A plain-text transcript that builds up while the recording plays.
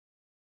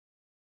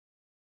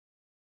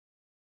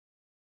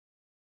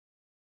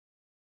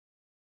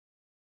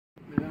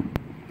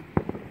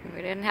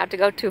We didn't have to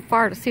go too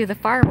far to see the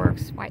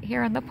fireworks right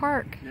here in the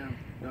park. Yeah,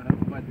 don't have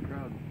to fight the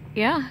crowd.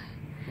 Yeah.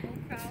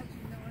 Old crowds,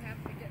 you don't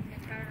have to get in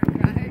the car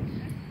and drive.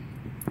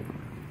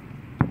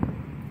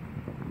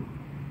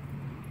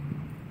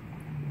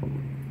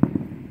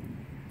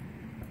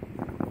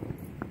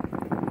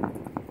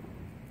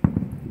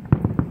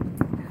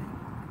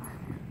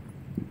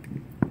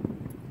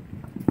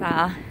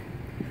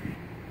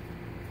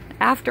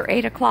 After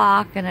 8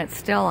 o'clock and it's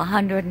still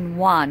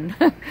 101.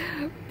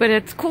 But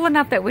it's cool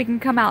enough that we can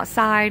come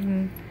outside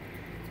and,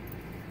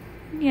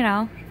 you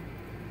know,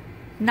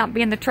 not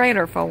be in the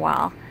trailer for a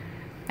while.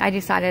 I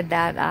decided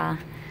that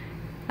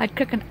I'd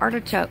cook an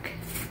artichoke.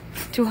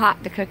 It's too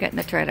hot to cook it in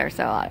the trailer,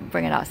 so I'll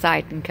bring it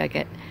outside and cook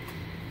it.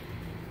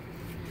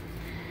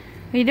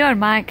 What are you doing,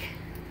 Mike?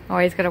 Oh,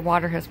 he's gonna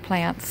water his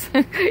plants.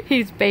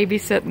 He's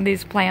babysitting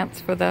these plants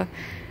for the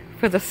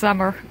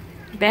summer.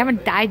 They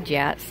haven't died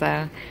yet,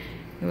 so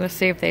we'll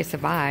see if they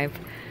survive.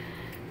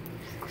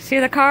 See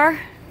the car?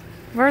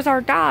 Where's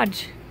our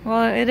Dodge?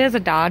 Well, it is a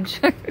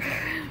Dodge.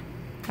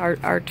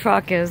 Our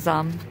truck is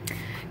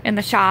in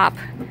the shop.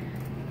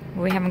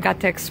 We haven't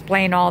got to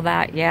explain all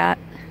that yet,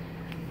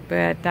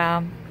 but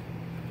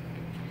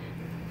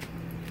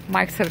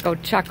Mike's gonna go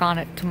check on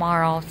it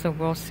tomorrow, so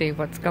we'll see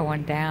what's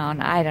going down.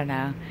 I don't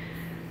know.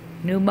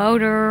 New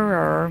motor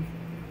or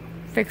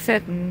fix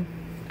it, and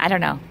I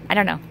don't know.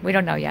 We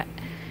don't know yet.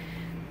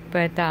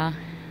 But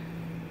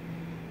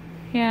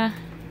yeah,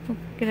 we're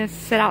gonna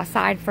sit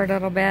outside for a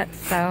little bit,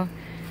 so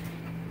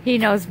he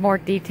knows more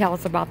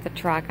details about the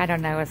truck. I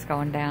don't know what's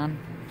going down.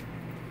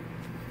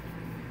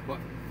 What?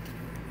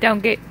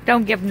 Don't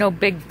give no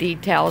big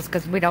details,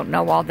 because we don't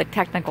know all the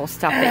technical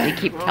stuff that you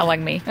keep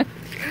telling me. I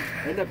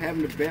ended up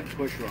having to bent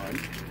push rod.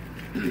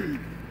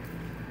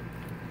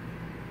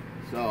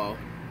 So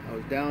I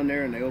was down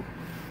there and they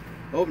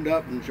opened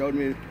up and showed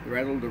me,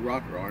 rattled the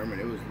rocker arm,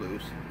 and it was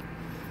loose.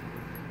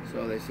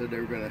 So they said they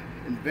were going to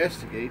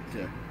investigate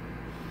to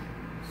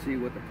see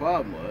what the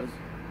problem was.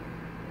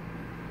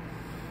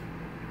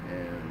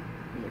 And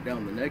I went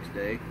down the next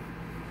day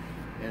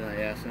and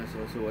I asked him, so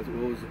what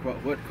was the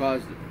problem? What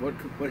caused it?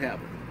 What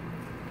happened?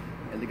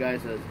 And the guy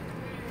says,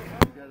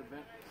 "You got a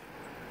bent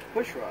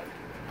push rod."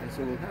 I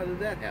said, "Well, how did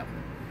that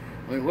happen?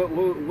 I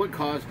mean, what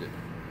caused it?"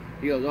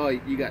 He goes, "Oh,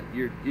 you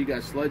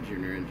got sludge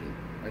in your engine."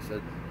 I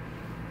said,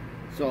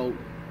 "So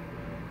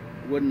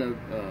wouldn't a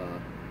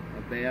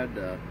bad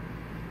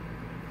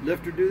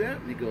lifter do that?"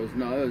 And he goes,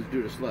 "No, it was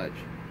due to sludge."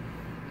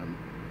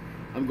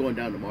 I'm going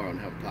down tomorrow and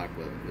have a talk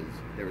with them, because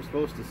they were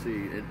supposed to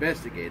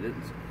investigate it.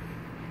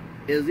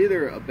 It was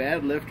either a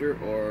bad lifter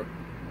or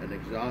an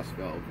exhaust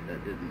valve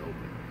that didn't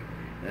open.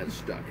 That's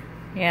stuck.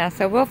 Yeah,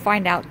 so we'll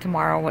find out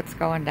tomorrow what's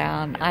going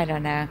down. I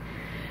don't know.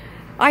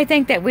 I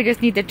think that we just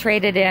need to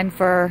trade it in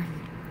for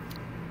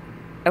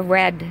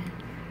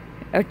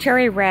a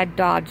cherry red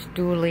Dodge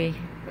Dually.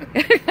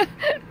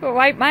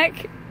 Right,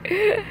 Mike?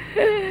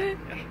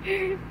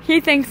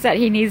 He thinks that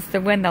he needs to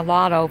win the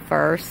lotto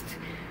first.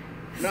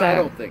 No, so. I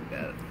don't think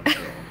that at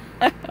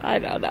all. I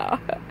don't know.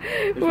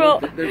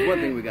 There's one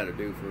thing we got to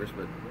do first,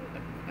 but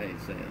I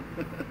ain't saying.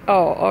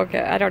 Oh,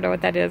 okay. I don't know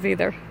what that is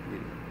either.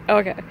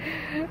 Okay.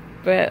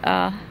 But,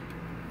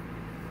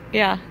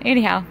 yeah,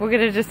 anyhow, we're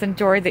going to just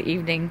enjoy the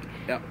evening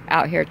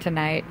out here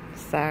tonight,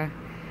 so.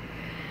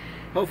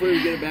 Hopefully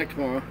we get it back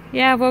tomorrow.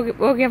 Yeah,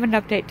 we'll give an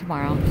update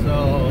tomorrow.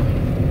 So,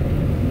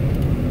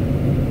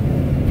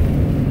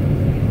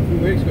 a few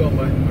weeks ago,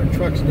 my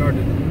truck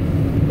started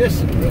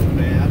hissing real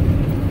bad.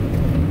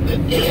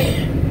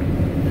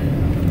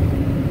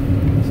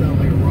 Sounded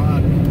like a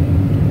rod,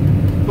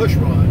 push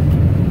rod.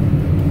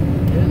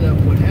 And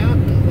what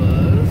happened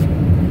was,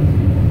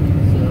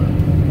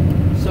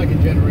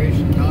 second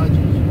generation Dodges,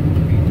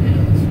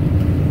 V10s.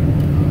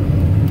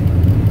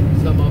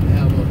 Some of them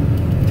have a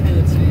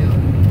tendency of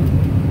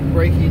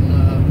breaking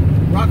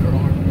rocker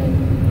arm bolt.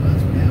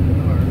 That's what happened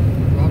to our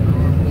rocker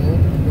arm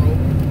bolt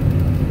broke.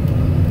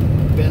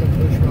 Bent a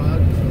push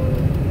rod, so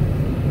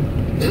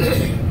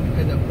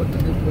ended up putting a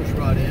new push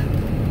rod in.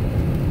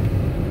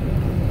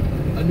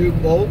 A new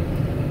bolt,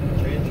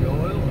 change the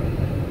oil.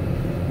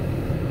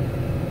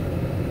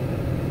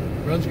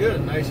 Runs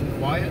good, nice and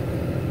quiet.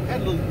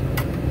 Had a little.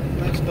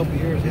 Last couple of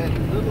years had a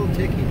little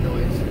ticking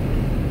noise.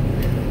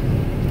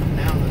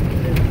 Now that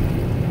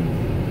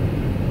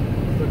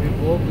put new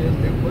bolt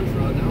in, new push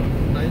rod now,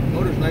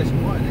 motor's nice and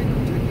quiet, ain't no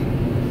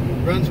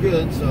ticking. Runs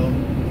good, so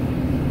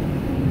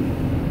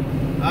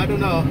I don't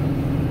know.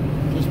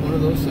 Just one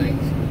of those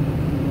things.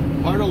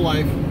 Part of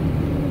life.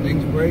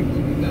 Things break,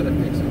 you gotta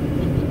fix it.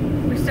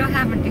 We still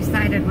haven't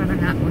decided whether or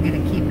not we're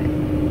gonna keep it.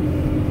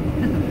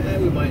 Yeah,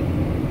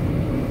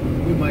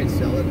 we might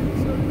sell it.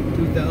 It's a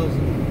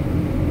 2000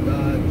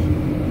 Dodge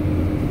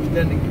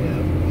extending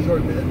cab,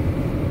 short bed,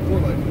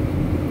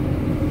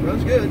 4x4.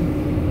 Runs good.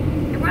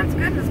 It runs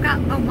good. It's got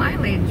low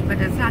mileage, but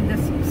it's had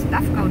this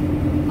stuff go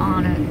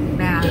on it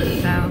bad.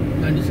 So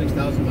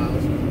 96,000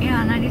 miles.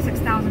 Yeah,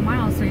 96,000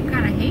 miles. So you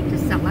kind of hate to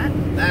sell it.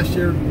 Last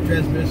year,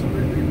 transmission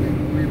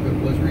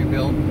was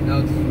rebuilt. Now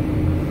it's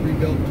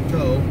rebuilt to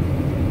tow.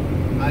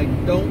 I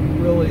don't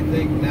really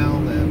think now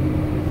that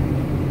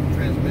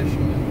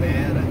transmission was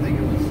bad. I think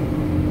it was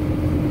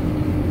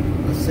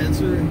a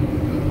sensor,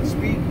 a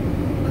speed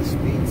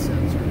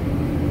sensor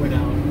went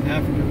out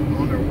after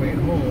on our way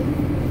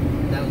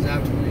home. That was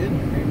after the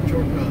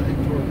torque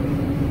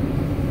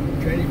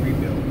training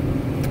rebuild,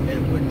 and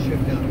it wouldn't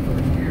shift out of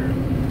first gear.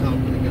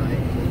 Talked to the guy, he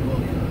said, well,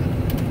 you know,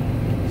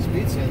 that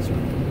speed sensor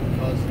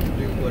caused it to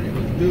do what it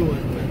was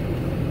doing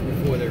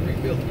before they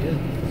rebuilt the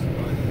engines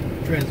or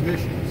the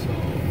transmission. So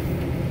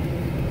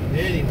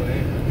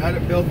anyway, I got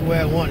it built the way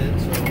I wanted.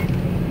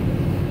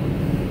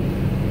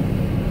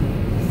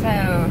 So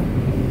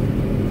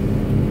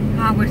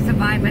how we're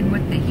surviving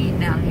with the heat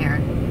down here?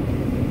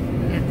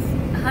 It's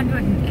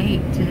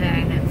 108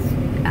 today, and it's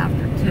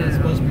after 2. It's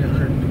supposed to be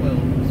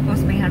 112. It's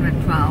supposed to be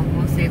 112.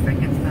 We'll see if it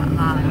gets that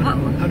high.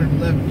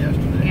 111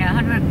 yesterday. Yeah,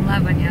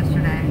 111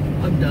 yesterday.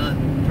 I'm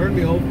done. Turn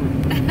me over.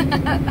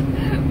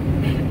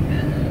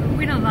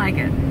 We don't like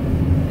it.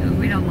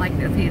 We don't like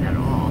this heat at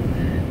all.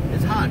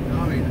 It's hot.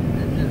 I mean,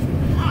 it's just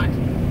hot.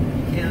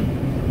 You can't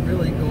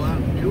really go out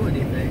and do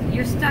anything.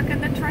 You're stuck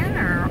in the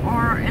trailer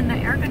or in the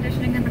air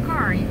conditioning in the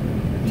car. You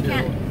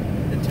can't.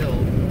 Until,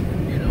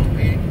 you know,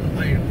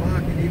 8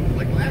 o'clock, and even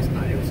like last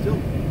night, it was still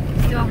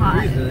hot.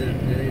 At 8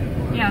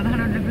 o'clock. Yeah, it was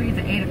 100 degrees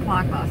at 8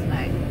 o'clock last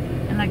night.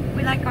 And like,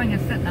 we like going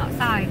and sitting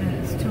outside, and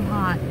it's too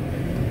hot.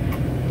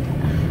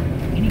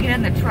 And you get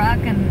in the truck,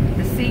 and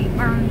the seat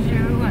burns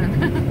you,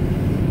 and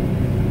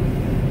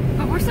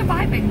but we're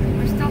surviving.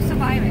 We're still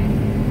surviving.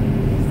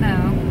 So,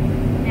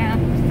 yeah,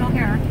 we're still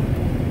here.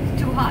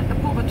 It's too hot to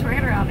pull the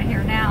trailer out of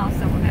here now,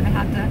 so we're going to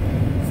have to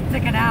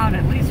stick it out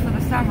at least for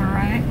the summer,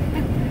 right?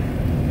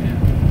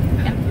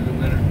 Yeah, after the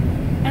winter.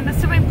 And the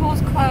swimming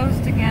pool's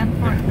closed again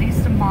for at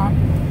least a month.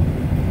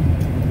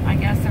 I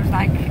guess there's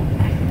like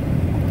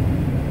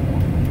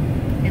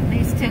at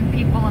least 10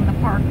 people in the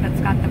park that's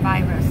got the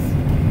virus.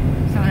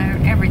 So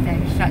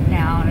everything's shut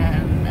down,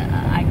 and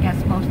I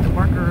guess most of the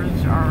workers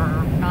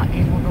are not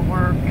able to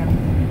work.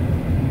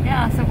 And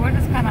yeah, so we're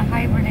just kind of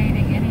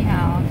hibernating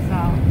anyhow.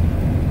 So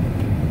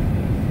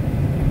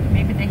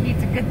maybe the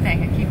heat's a good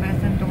thing and keeping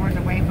us indoors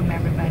away from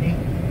everybody.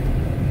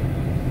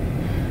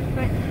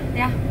 But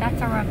yeah,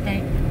 that's our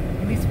update.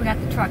 At least we got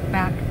the truck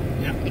back.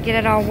 Yeah. You get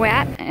it all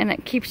wet and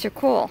it keeps you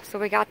cool. So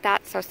we got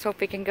that so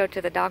Sophie can go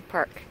to the dog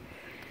park.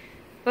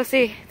 We'll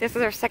see. This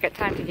is our second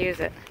time to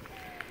use it.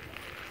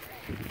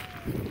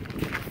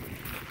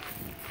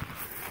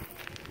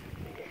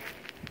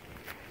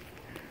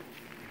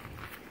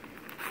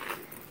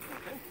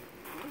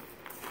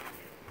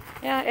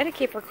 Yeah, it'll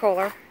keep her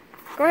cooler.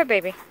 Go ahead,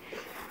 baby.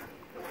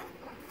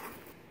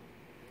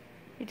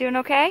 You doing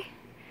okay?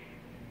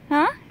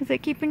 Huh? Is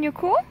it keeping you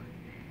cool?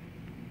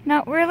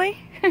 Not really?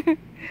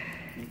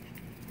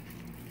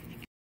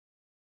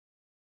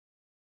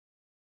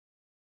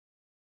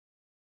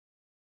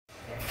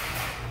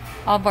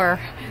 All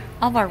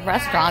of our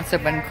restaurants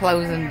have been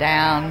closing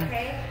down.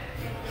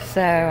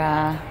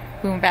 So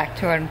we went back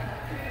to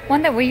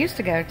one that we used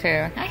to go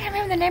to. I can't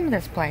remember the name of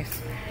this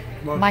place.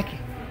 Mike.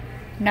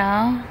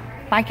 No.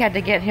 Mike had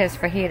to get his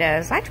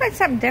fajitas. I tried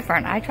something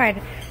different.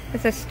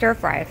 It's a stir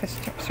fry. It's a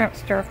shrimp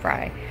stir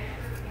fry.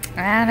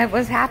 And it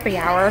was happy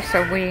hour,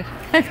 so we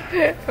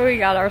we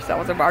got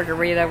ourselves a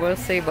margarita. We'll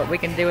see what we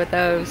can do with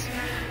those.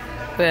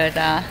 But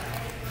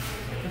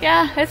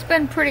yeah, it's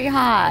been pretty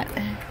hot.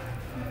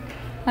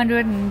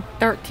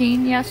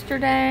 113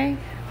 yesterday.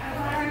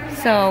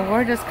 So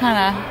we're just kind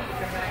of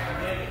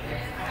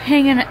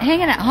hanging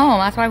at home.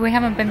 That's why we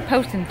haven't been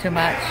posting too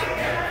much.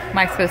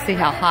 Mike's going to see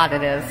how hot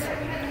it is.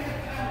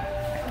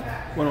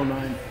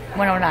 109.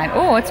 109.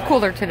 Oh, it's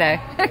cooler today.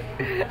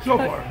 So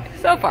far.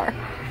 So far.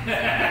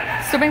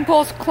 Swimming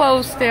pool's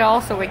closed still,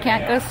 so we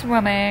can't go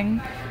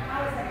swimming.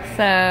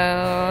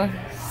 So,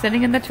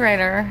 sitting in the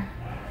trailer.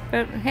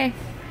 But hey,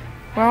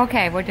 we're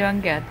okay. We're doing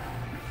good.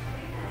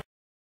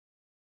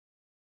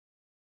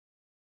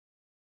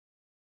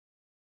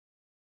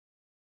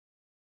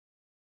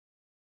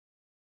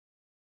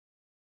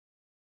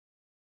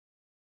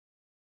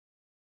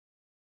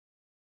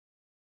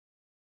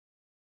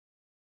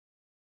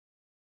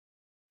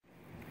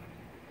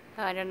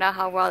 I don't know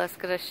how well that's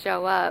going to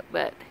show up,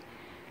 but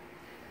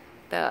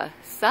the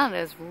sun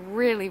is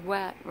really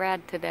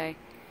red today.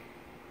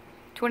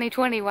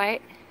 2020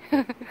 white.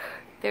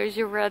 There's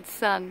your red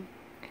sun.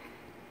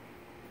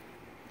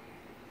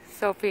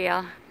 Sophie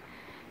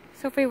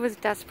was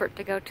desperate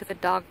to go to the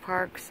dog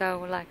park, so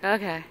we're like,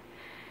 okay.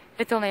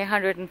 It's only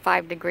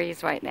 105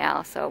 degrees right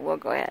now, so we'll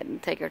go ahead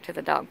and take her to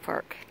the dog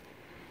park.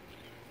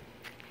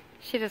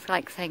 She just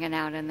likes hanging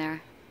out in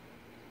there.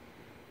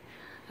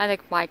 I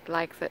think Mike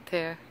likes it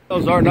too. That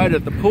was our night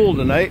at the pool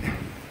tonight.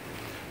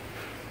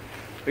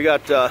 We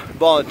got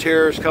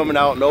volunteers coming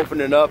out and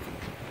opening up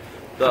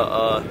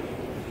the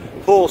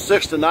pool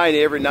 6 to 9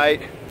 every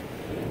night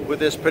with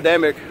this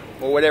pandemic,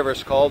 or whatever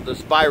it's called,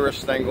 this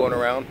virus thing going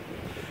around.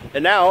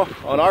 And now,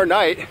 on our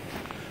night,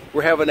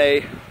 we're having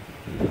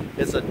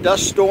it's a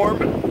dust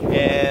storm,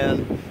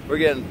 and we're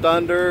getting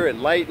thunder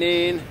and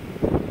lightning,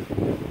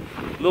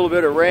 a little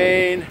bit of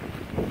rain.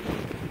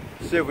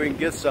 Let's see if we can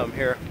get some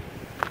here.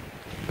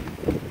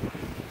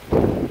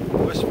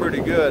 Whisper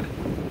pretty good.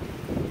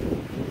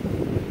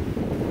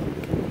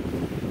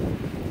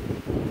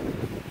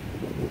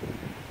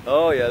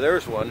 Oh yeah,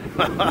 there's one.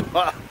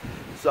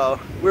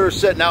 So we were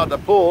sitting out in the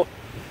pool,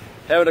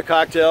 having a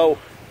cocktail,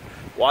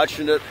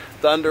 watching it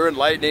thunder and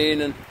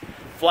lightning and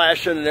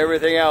flashing and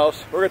everything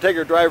else. We're gonna take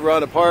our drive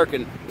around the park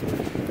and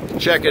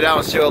check it out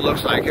and see what it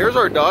looks like. Here's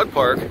our dog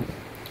park.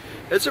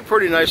 It's a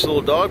pretty nice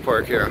little dog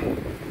park here.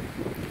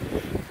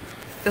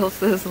 Still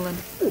sizzling.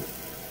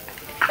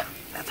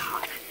 That's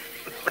hot.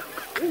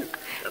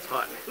 That's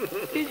hot.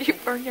 Did you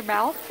burn your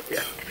mouth?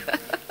 Yeah.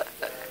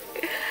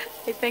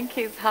 I think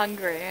he's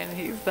hungry and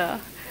he's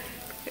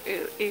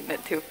eating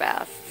it too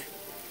fast.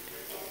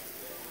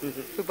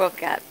 We both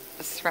got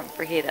shrimp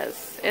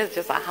fajitas. It was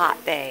just a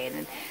hot day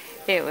and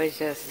it was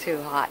just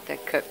too hot to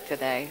cook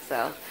today.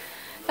 So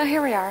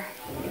here we are.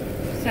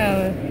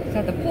 So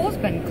the pool's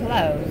been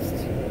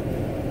closed.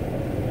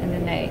 And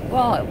then it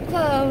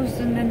closed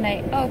and then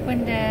they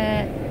opened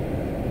it.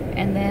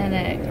 And then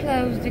it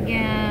closed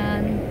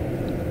again.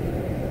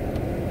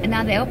 And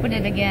now they opened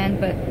it again,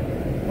 but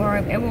where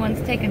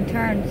everyone's taking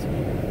turns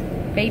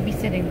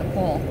babysitting the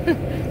pool.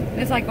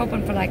 It's like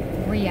open for like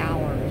 3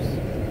 hours.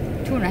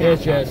 2.5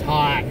 It's just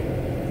hot.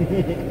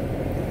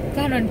 It's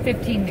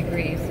 115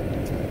 degrees.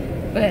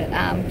 But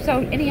so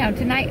anyhow,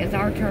 tonight's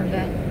our turn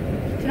to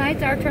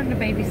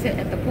babysit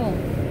at the pool.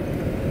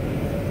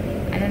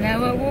 I don't know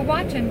what we're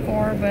watching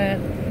for, but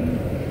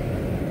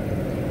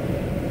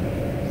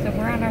so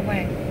we're on our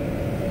way.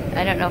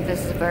 I don't know if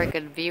this is a very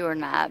good view or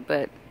not,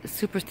 but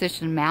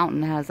Superstition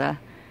Mountain has a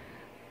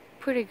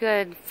pretty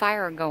good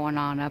fire going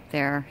on up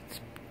there. It's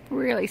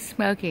really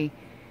smoky.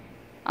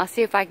 I'll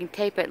see if I can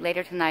tape it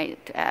later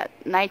tonight. At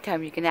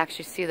nighttime you can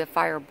actually see the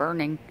fire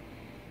burning.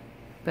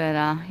 But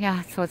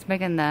yeah, so it's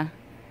making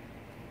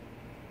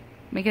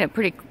it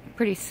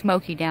pretty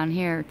smoky down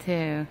here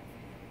too.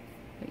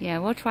 But yeah,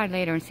 we'll try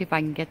later and see if I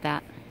can get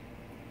that.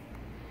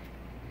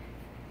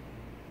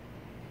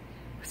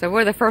 So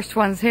we're the first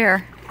ones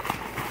here.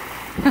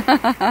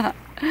 I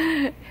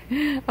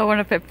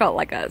wonder if it felt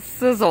like a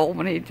sizzle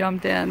when he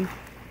jumped in.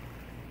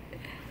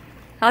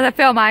 How'd that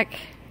feel, Mike?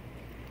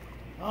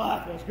 Oh,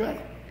 that feels good.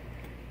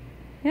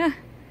 Yeah.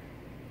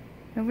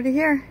 Nobody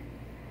here.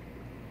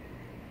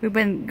 We've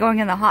been going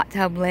in the hot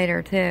tub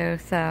later too,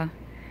 so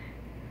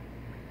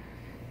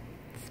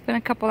spend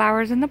a couple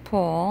hours in the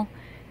pool,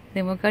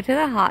 then we'll go to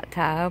the hot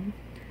tub.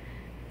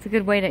 It's a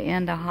good way to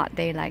end a hot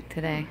day like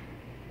today.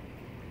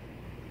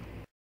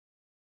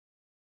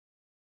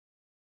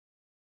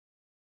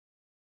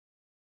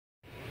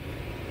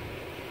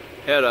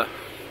 Had a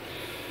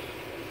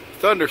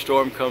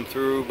thunderstorm come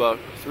through about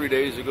 4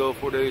 days ago,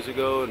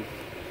 and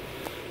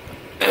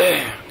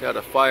got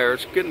a fire.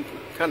 It's getting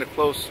kind of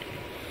close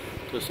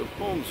to some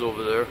homes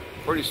over there.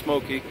 Pretty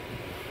smoky.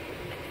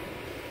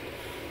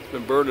 It's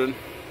been burning.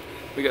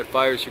 We got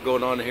fires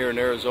going on here in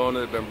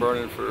Arizona. They've been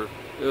burning for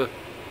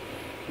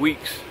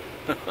weeks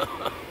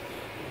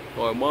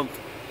or a month.